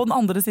 og på den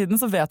andre siden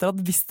så vet dere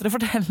at hvis dere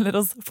forteller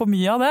oss for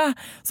mye av det,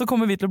 så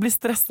kommer vi til å bli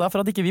stresset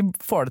for at ikke vi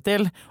får det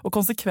til. Og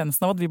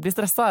konsekvensen av at vi blir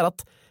stresset er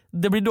at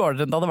det blir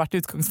dårligere enn det hadde vært i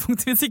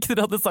utgangspunktet hvis ikke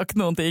dere hadde sagt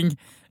noen ting,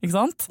 ikke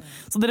sant?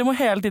 Så dere må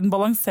hele tiden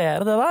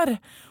balansere det der,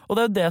 og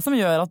det er jo det som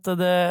gjør at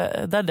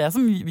det er det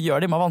som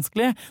gjør det mer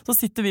vanskelig. Så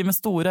sitter vi med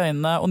store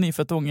øyne og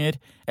nyfødte unger,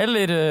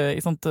 eller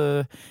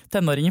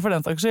tenåringer for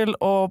den saks skyld,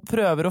 og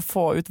prøver å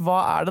få ut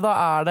hva er det da?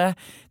 Er det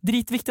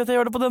dritviktig at jeg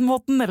gjør det på den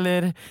måten,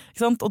 eller,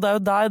 ikke sant? Og det er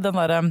jo der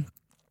den der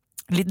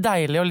litt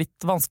deilig og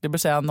litt vanskelig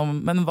beskjeden om,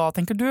 men hva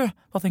tenker du?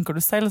 Hva tenker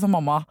du selv som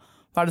mamma?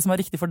 Hva er det som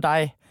er riktig for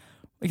deg?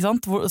 Ikke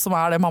sant? Som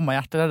er det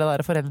mammahjertet, eller det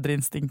der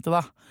foreldreinstinktet da.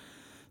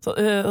 Så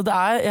det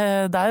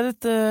er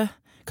et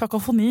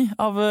kakofoni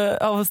av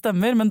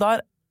stemmer, men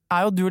der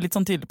er jo du litt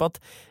sånn tydelig på at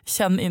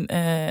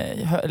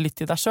lytt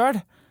til deg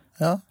selv.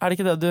 Ja. Er det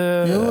ikke det du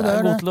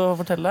er god til å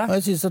fortelle? Og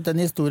jeg synes at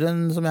den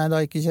historien som jeg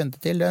da ikke kjente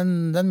til,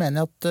 den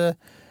mener jeg at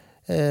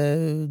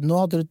Nå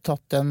hadde du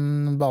tatt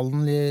den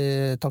ballen,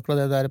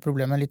 taklet det der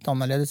problemet litt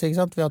annerledes, ikke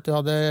sant? Ved at du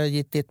hadde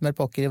gitt litt mer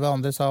pokker i hva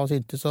andre sa og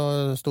syntes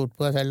og stort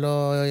på deg selv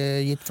og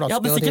gitt flaske. Jeg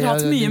hadde sikkert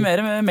hatt mye mer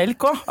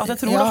melk også. At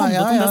jeg tror det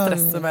handlet om det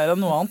stresset mer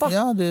enn noe annet da.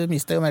 Ja, du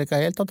mister jo melka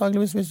helt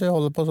antageligvis hvis du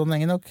holder på sånn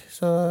lenge nok.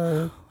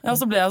 Ja,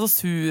 så ble jeg så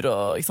sur,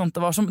 og ikke sant?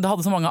 Det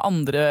hadde så mange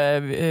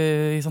andre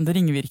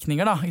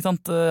ringvirkninger da, ikke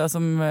sant?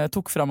 Som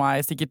tok fra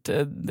meg sikkert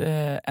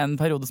en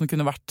periode som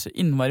kunne vært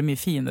innmari mye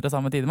finere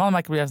samme tid. Man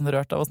merker blir jeg sånn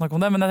rørt av å snakke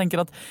om det, men jeg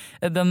tenker at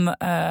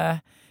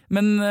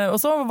og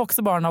så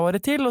vokser barna våre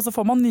til, og så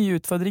får man nye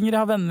utfordringer.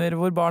 Jeg har venner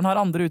hvor barn har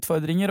andre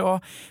utfordringer,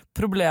 og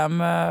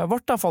problemet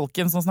vårt da,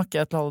 folkens, som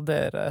snakker jeg til alle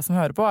dere som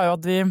hører på, er jo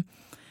at vi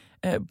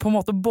på en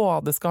måte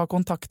både skal ha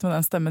kontakt med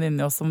den stemmen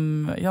inni oss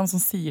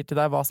som sier til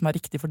deg hva som er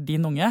riktig for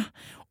din unge,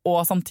 og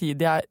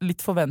samtidig er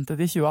litt forventet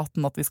i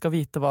 2018 at vi skal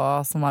vite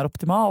hva som er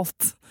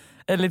optimalt.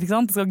 Eller ikke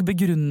sant? Skal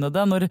begrunne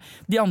det når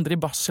de andre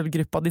i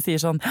barselgruppa de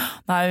sier sånn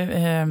nei,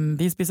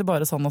 vi spiser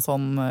bare sånn og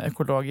sånn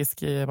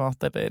økologisk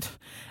mat, eller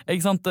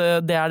ikke sant?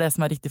 Det er det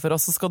som er riktig for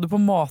oss. Så skal du på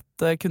en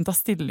måte kunne ta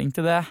stilling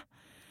til det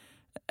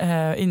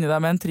inni deg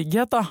med en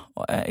trygghet da.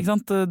 Ikke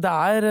sant? Det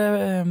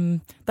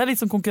er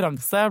litt sånn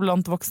konkurranse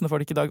blant voksne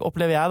folk i dag,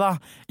 opplever jeg da,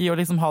 i å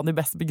liksom ha de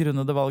best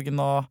begrunnede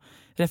valgene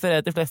og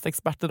referere til flest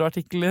eksperter og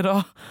artikler,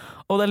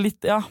 og det er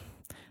litt, ja,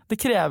 det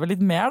krever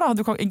litt mer da.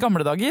 I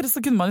gamle dager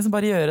så kunne man liksom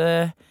bare gjøre,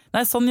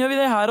 nei, sånn gjør vi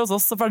det her hos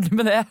oss, og ferdig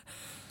med det.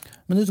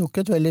 Men du tok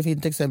et veldig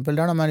fint eksempel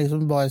der, da man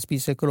liksom bare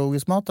spiser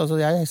økologisk mat. Altså,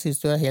 jeg synes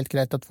det er helt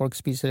greit at folk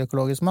spiser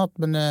økologisk mat,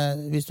 men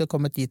hvis du har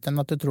kommet dit enn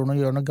at du tror noe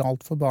gjør noe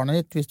galt for barnet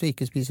ditt, hvis du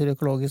ikke spiser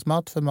økologisk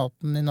mat, for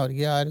maten i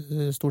Norge er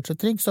stort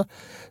sett trygg, så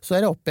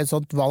er det oppe et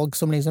sånt valg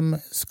som liksom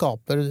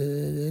skaper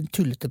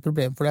tullete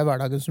problem for deg i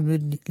hverdagen, som du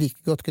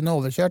like godt kunne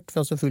overkjørt,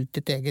 for altså fulgt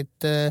ditt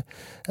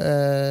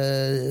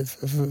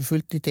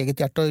eget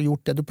hjerte og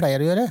gjort det du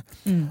pleier å gjøre.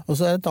 Og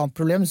så er det et annet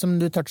problem som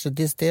du touchet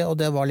i sted, og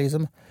det var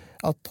liksom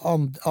at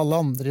alle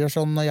andre gjør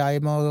sånn, og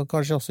jeg må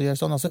kanskje også gjøre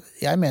sånn. Altså,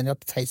 jeg mener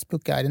at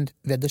Facebook er en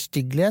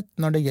vederstyggelighet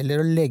når det gjelder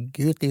å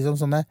legge ut liksom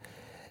sånne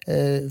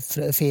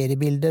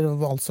feriebilder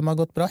og alt som har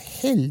gått bra.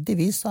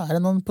 Heldigvis så er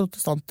det noen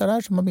protestanter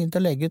der som har begynt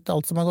å legge ut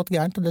alt som har gått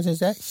gærent, og det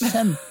synes jeg er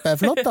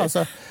kjempeflott,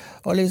 altså.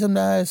 Og liksom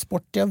det er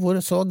sport, ja, hvor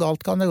så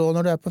galt kan det gå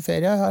når du er på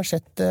ferie? Jeg har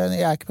sett,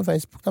 jeg er ikke på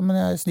Facebook da, men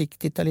jeg har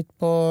sniktittet litt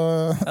på...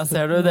 Ja,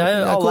 ser du det?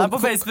 Alle er på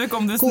Facebook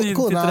om du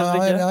sniktittet eller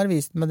ikke. Jeg har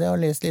vist meg det og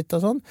lest litt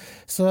og sånn.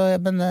 Så,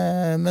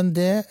 men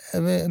det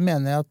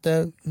mener jeg at det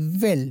er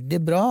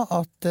veldig bra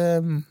at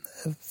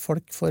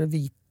folk får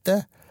vite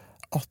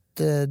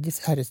at de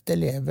færreste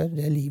lever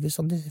det livet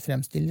som de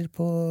fremstiller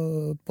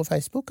på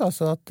Facebook.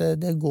 Altså at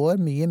det går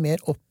mye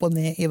mer opp og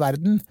ned i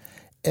verden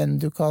enn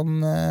du kan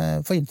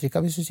få inntrykk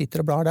av hvis du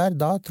sitter og blar der.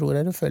 Da tror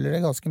jeg du føler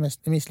deg ganske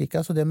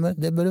mislykket. Så det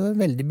bør du være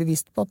veldig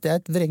bevisst på at det er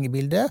et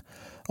vrengebilde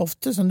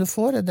ofte som du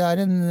får. Det er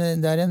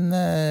en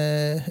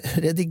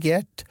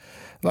redigert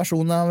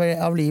versjon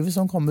av livet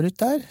som kommer ut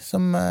der,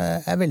 som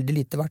er veldig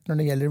lite verdt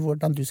når det gjelder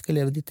hvordan du skal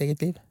leve ditt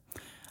eget liv.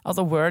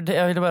 Altså Word,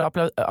 jeg ville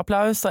bare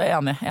applaus og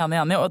enig.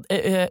 Og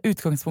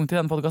utgangspunktet i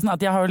denne podcasten er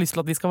at jeg har jo lyst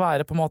til at vi skal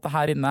være på en måte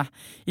her inne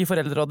i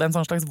Foreldrerådet en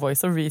sånn slags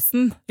voice of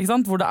reason, ikke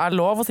sant? Hvor det er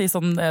lov å si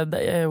sånn,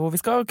 hvor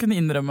vi skal kunne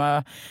innrømme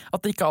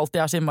at det ikke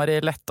alltid er så innmari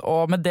lett,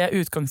 og med det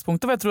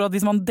utgangspunktet, for jeg tror at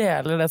hvis man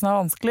deler det som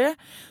er vanskelig,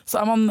 så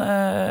er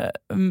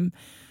man...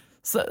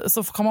 Så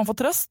kan man få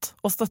trøst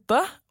og støtte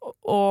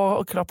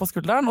og klapp på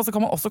skulderen, og så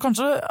kan man også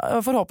kanskje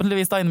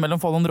forhåpentligvis da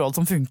innimellom få noen råd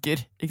som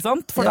funker, ikke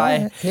sant? For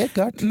deg. Helt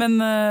klart. Men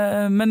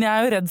jeg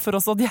er jo redd for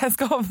også at jeg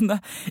skal havne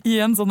i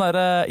en sånn der,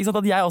 ikke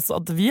sant,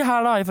 at vi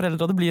her da i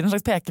Foreldrerådet blir en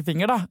slags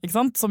pekefinger da, ikke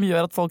sant? Som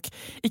gjør at folk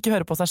ikke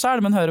hører på seg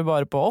selv, men hører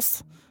bare på oss.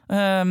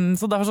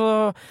 Så derfor så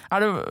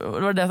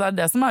er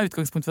det som er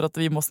utgangspunkt for at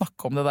vi må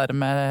snakke om det der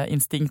med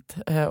instinkt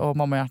og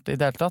mammahjerte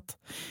i det hele tatt.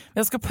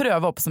 Jeg skal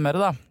prøve å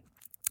oppsummere da.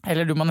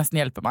 Eller du må nesten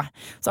hjelpe meg.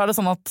 Så er det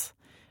sånn at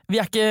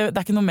det er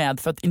ikke noe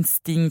medfødt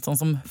instinkt sånn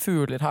som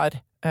fugler har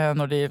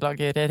når de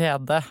lager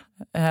rede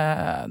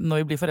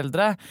når vi blir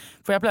foreldre.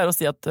 For jeg pleier å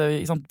si at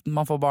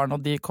man får barn og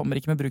de kommer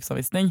ikke med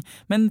bruksanvisning.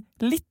 Men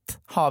litt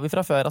har vi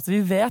fra før. Altså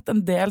vi vet en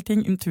del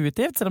ting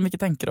intuitivt selv om vi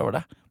ikke tenker over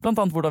det. Blant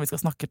annet hvordan vi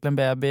skal snakke til en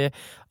baby,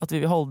 at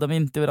vi vil holde dem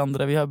inntil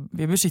hverandre,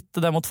 vi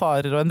beskytter dem mot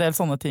farer og en del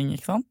sånne ting,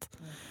 ikke sant?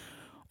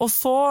 Og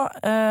så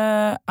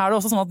er det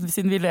også sånn at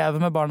siden vi lever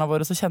med barna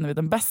våre så kjenner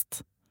vi dem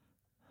best.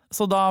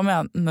 Så da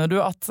mener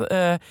du at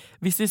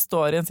hvis vi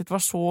står i en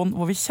situasjon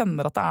hvor vi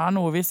kjenner at det er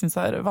noe vi synes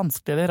er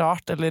vanskelig eller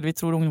rart, eller vi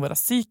tror ungen vår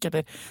er syk,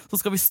 eller, så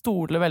skal vi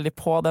stole veldig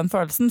på den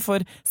følelsen, for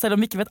selv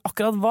om vi ikke vet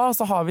akkurat hva,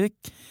 så har vi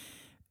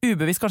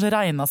ubevisst kanskje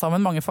regnet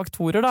sammen mange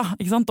faktorer da,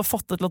 ikke sant? Og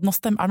fått det til at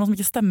er det noe som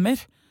ikke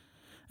stemmer,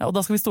 ja, og da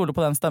skal vi stole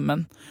på den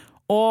stemmen.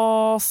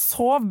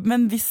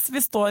 Men hvis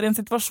vi står i en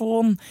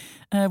situasjon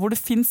hvor det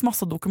finnes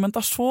masse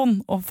dokumentasjon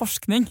og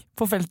forskning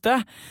på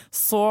feltet,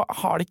 så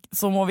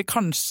må vi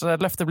kanskje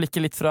løfte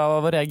blikket litt fra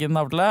vår egen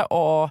navle,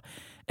 og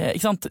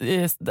ikke sant?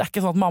 Det er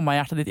ikke sånn at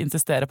mammahjertet ditt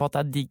insisterer på at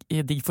det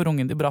er digg for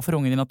ungen din, bra for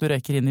ungen din at du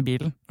røyker inn i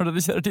bilen når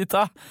du kjører dit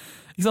da.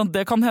 Ikke sant?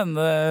 Det kan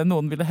hende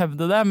noen ville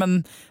hevde det,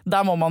 men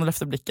der må man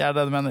løfte blikket, er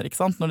det du mener,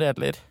 ikke sant? Når det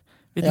gjelder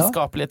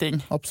vitenskapelige ting.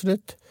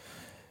 Absolutt.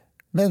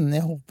 Men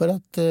jeg håper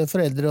at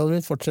foreldrerådet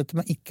vil fortsette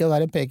med ikke å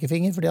være en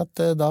pekefinger, fordi at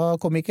da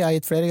kommer ikke jeg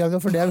hit flere ganger,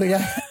 for det vil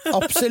jeg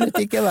absolutt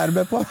ikke være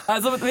med på.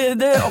 Altså,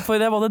 det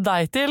oppfordrer jeg både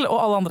deg til,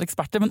 og alle andre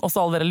eksperter, men også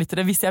alle dere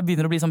lyttere. Hvis jeg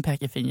begynner å bli sånn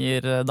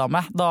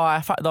pekefingerdame,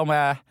 da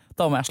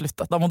må jeg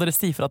slutte. Da må dere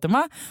si fra til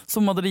meg, så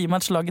må dere gi meg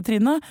et slag i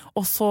trynet,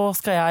 og så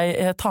skal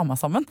jeg ta meg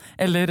sammen,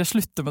 eller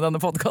slutte med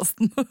denne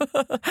podcasten.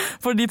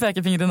 For de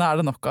pekefingrene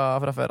det nok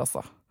av fra før,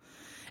 altså.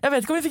 Jeg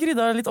vet ikke om vi fikk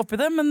rydda litt opp i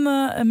det,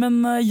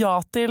 men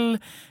ja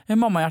til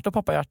mammahjerte og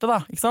pappahjerte,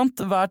 da. Ikke sant?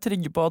 Vær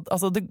trygge på at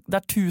altså, det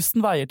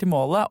 1000 veier til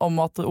målet om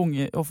å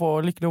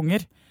få lykkelige unger.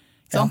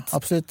 Ikke sant? Ja,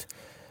 absolutt.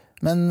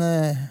 Men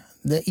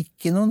det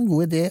ikke noen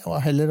god idé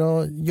heller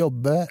å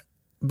jobbe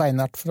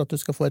beinhardt for at du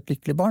skal få et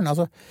lykkelig barn.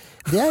 Altså,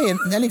 det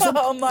liksom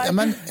ja,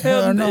 men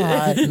hør nå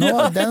her.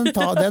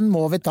 Den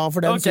må vi ta,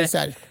 for den synes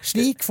jeg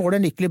slik får du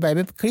en lykkelig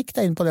baby. Klikk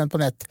deg inn på den på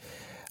nett.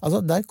 Altså,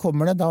 der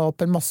kommer det da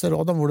opp en masse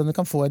råd om hvordan du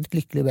kan få en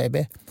lykkelig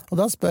baby. Og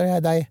da spør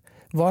jeg deg,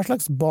 hva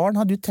slags barn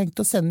har du tenkt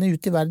å sende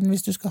ut i verden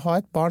hvis du skal ha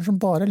et barn som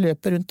bare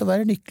løper rundt og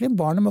være lykkelig?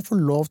 Barnet må få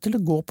lov til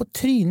å gå på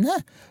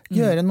trynet,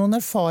 gjøre noen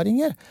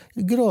erfaringer,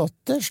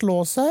 gråte,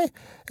 slå seg,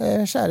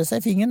 skjære seg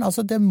i fingeren.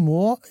 Altså, du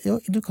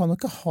kan jo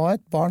ikke ha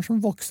et barn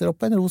som vokser opp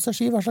på en rosa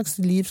ski. Hva slags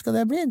liv skal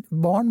det bli?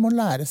 Barn må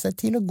lære seg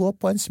til å gå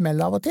på en smell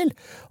av og til.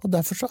 Og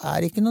derfor så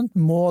det ikke noe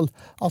mål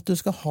at du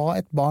skal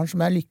ha et barn som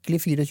lykkelig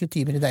 24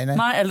 timer i døgnet.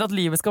 Nei, eller at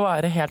livet skal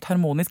være helt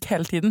harmonisk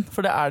hele tiden,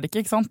 for det det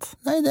ikke sant?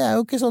 Nei, det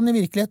jo ikke sånn i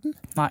virkeligheten.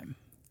 Nei.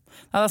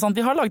 Ja, det sant.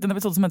 De har laget en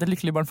episode som heter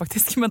Lykkelige barn,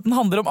 faktisk, men den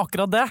handler om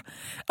akkurat det.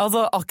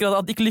 Altså akkurat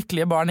at ikke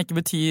lykkelige barn ikke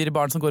betyr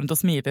barn som går rundt og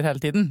smiler hele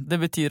tiden. Det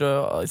betyr å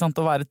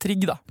være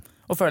trygg, da.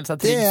 Å føle seg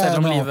trygg selv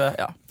om livet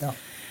ja.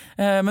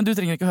 Men du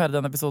trenger ikke å høre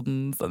den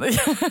episoden, Stenning.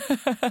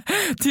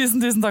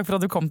 Tusen takk for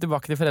at du kom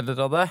tilbake til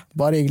Foreldrerådet.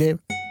 Bare hyggelig.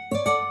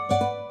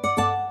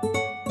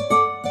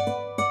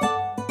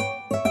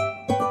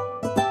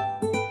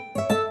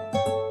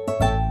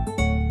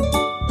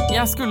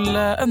 Jeg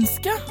skulle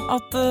ønske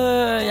at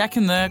jeg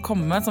kunne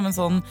komme som en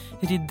sånn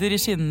ridder i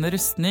skinnende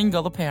rustning,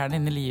 galopperende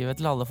inn i livet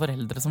til alle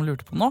foreldre som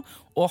lurte på noe,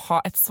 og ha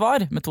et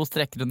svar med 2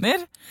 streker under.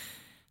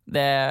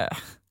 Det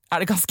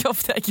det ganske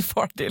ofte jeg ikke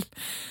får til.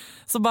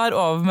 Så bær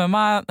over med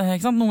meg,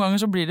 ikke sant? Noen ganger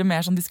så blir det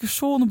mer sånn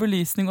diskusjon,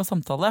 belysning og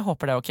samtale. Jeg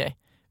håper det ok.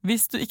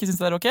 Hvis du ikke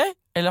synes det ok,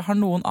 eller har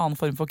noen annen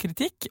form for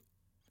kritikk,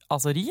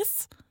 altså ris,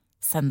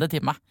 send det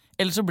til meg.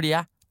 Ellers så blir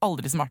jeg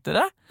aldri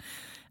smartere.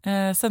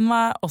 Send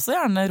meg også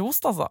gjerne ros,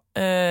 altså.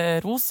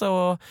 Ros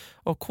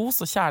og kos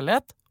og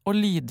kjærlighet og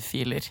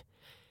lydfiler.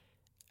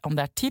 Om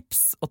det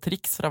tips og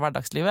triks fra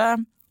hverdagslivet,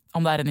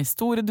 om det en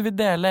historie du vil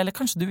dele, eller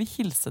kanskje du vil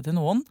hilse til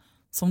noen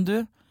som du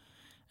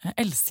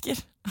elsker.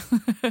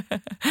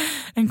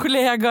 En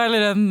kollega,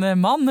 eller en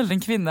mann, eller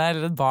en kvinne,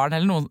 eller et barn,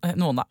 eller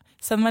noen.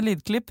 Send meg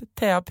lydklipp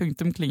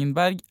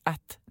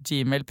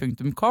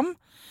thea.klingenberg@gmail.com.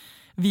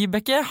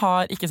 Vibeke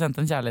har ikke sendt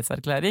en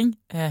kjærlighetserklæring,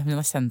 men hun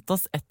har sendt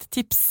oss et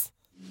tips.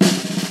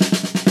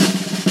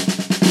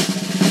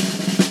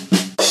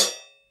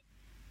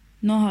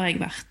 Nå har jeg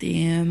vært i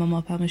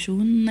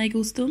mammapermisjonen en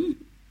god stund,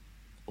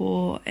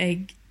 og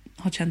jeg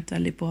har kjent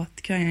veldig på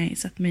at hver gang jeg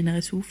setter meg ned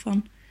i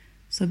sofaen,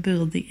 så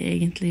burde jeg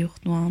egentlig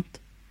gjort noe annet.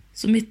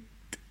 Så mitt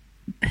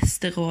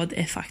beste råd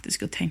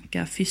faktisk å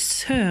tenke, fy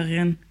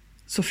søren,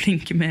 så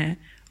flinke vi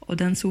og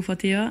den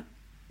sofatida,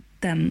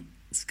 den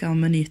skal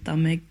vi nyte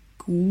med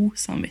god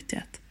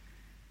samvittighet.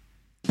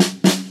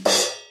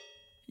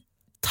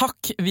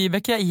 Takk,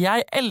 Vibeke.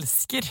 Jeg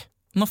elsker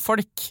når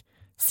folk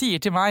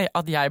sier til meg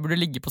at jeg burde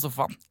ligge på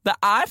sofaen. Det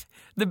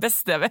det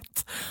beste jeg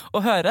vet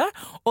å høre,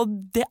 og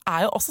det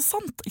jo også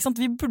sant. Ikke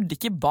sant? Vi burde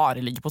ikke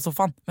bare ligge på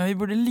sofaen, men vi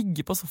burde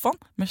ligge på sofaen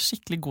med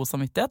skikkelig god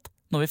samvittighet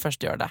når vi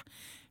først gjør det.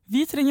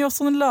 Vi trenger jo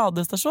også en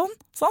ladestasjon,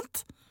 sant?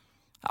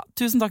 Ja,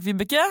 tusen takk,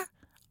 Vibeke.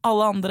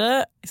 Alle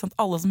andre, ikke sant?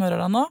 Alle som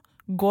hører deg nå,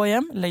 gå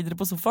hjem, legg dere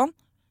på sofaen,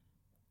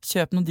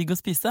 kjøp noe digg å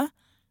spise,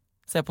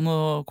 se på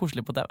noe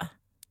koselig på TV.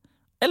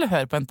 Eller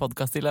hør på en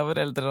podcast til av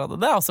Foreldrerådet.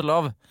 Det også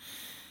lov.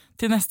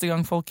 Til neste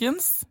gang,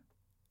 folkens.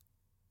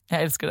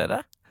 Jeg elsker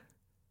dere.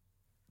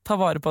 Ta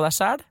vare på deg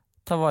selv,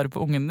 ta vare på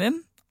ungen din,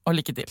 og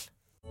lykke til.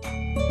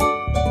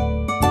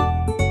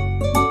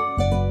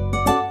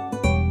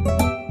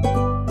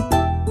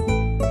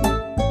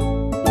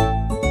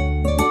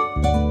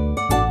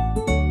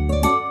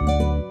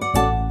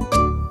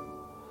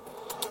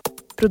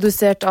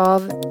 Produsert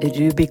av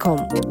Rubicon.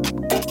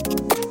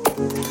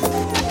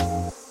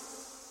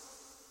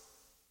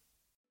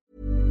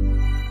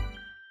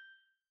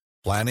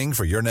 Planning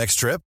for your next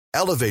trip?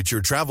 Elevate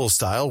your travel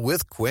style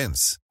with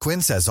Quince.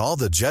 Quince has all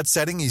the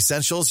jet-setting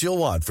essentials you'll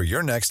want for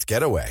your next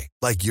getaway,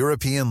 like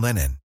European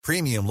linen,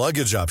 premium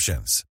luggage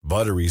options,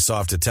 buttery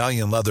soft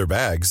Italian leather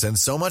bags, and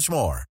so much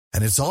more.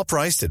 And it's all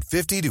priced at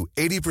 50 to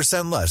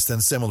 80% less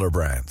than similar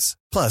brands.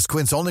 Plus,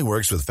 Quince only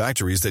works with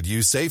factories that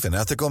use safe and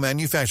ethical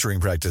manufacturing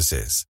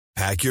practices.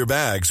 Pack your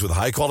bags with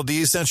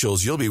high-quality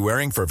essentials you'll be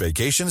wearing for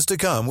vacations to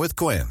come with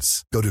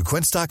Quince. Go to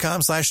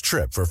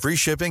quince.com/trip for free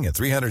shipping and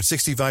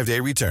 365-day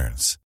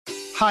returns.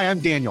 Hi, I'm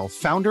Daniel,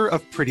 founder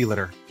of Pretty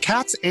Litter.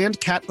 Cats and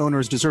cat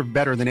owners deserve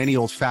better than any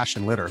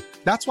old-fashioned litter.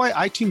 That's why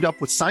I teamed up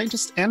with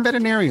scientists and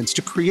veterinarians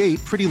to create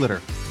Pretty Litter.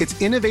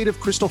 Its innovative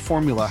crystal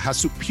formula has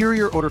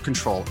superior odor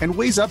control and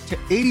weighs up to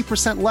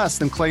 80% less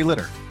than clay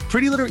litter.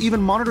 Pretty Litter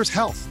even monitors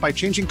health by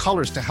changing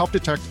colors to help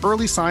detect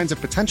early signs of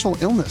potential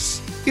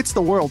illness. It's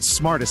the world's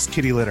smartest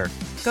kitty litter.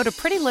 Go to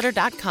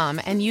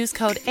prettylitter.com and use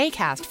code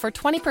ACAST for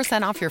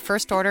 20% off your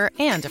first order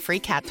and a free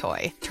cat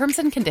toy. Terms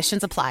and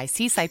conditions apply.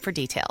 See site for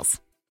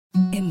details.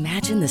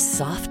 Imagine the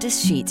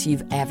softest sheets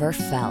you've ever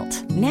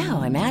felt.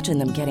 Now imagine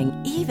them getting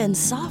even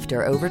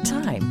softer over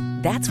time.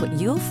 That's what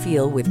you'll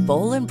feel with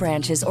Boll &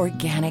 Branch's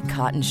organic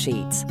cotton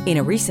sheets. In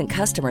a recent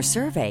customer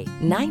survey,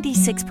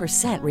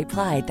 96%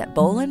 replied that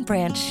Boll &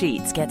 Branch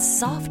sheets get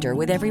softer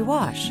with every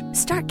wash.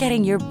 Start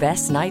getting your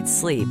best night's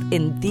sleep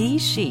in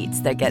these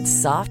sheets that get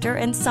softer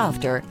and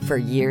softer for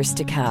years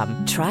to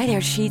come. Try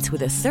their sheets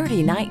with a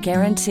 30-night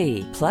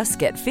guarantee. Plus,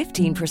 get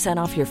 15%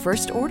 off your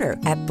first order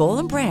at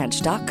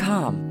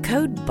bollandbranch.com.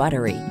 Code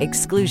BUTTERY.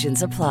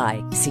 Exclusions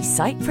apply. See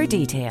site for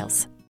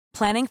details.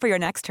 Planning for your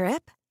next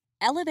trip?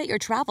 Elevate your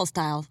travel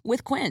style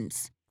with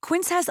Quince.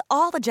 Quince has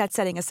all the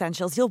jet-setting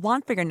essentials you'll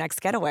want for your next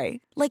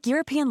getaway, like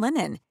European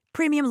linen,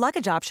 premium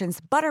luggage options,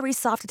 buttery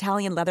soft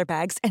Italian leather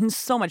bags, and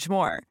so much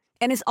more.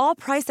 And is all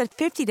priced at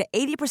 50 to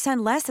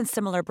 80% less than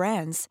similar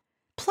brands.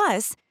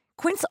 Plus,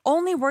 Quince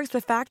only works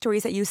with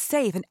factories that use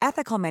safe and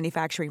ethical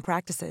manufacturing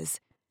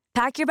practices.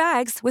 Pack your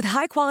bags with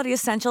high-quality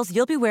essentials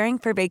you'll be wearing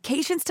for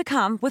vacations to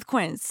come with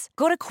Quince.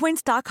 Go to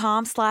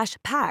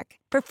quince.com/pack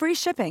for free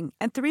shipping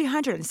and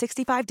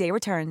 365-day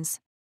returns.